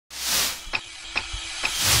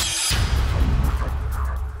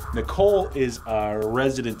Nicole is our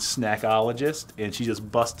resident snackologist, and she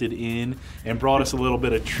just busted in and brought us a little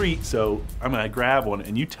bit of treat, so I'm gonna grab one,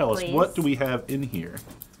 and you tell us, what do we have in here?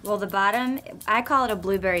 Well, the bottom, I call it a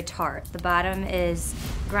blueberry tart. The bottom is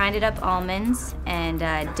grinded up almonds and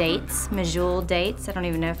dates, medjool dates. I don't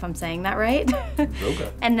even know if I'm saying that right.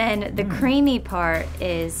 Okay. And then the creamy part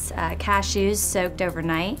is cashews soaked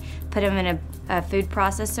overnight. Put them in a food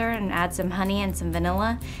processor and add some honey and some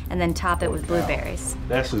vanilla, and then top it with blueberries.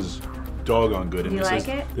 This is doggone good. Do you like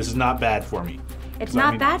it? This is not bad for me. It's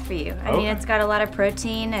not bad for you. I mean, it's got a lot of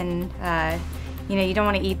protein, and you know, you don't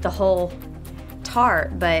want to eat the whole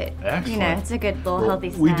tart, but you know, it's a good little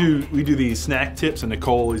healthy snack. We do these snack tips, and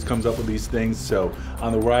Nicole always comes up with these things. So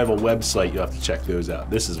on the Rival website, you have to check those out.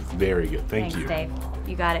 This is very good. Thanks, Dave.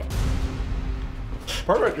 You got it.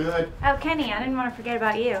 Perfect. Good. Oh, Kenny, I didn't want to forget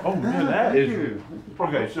about you. Oh man, that is.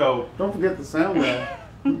 Okay, so don't forget the sound guy.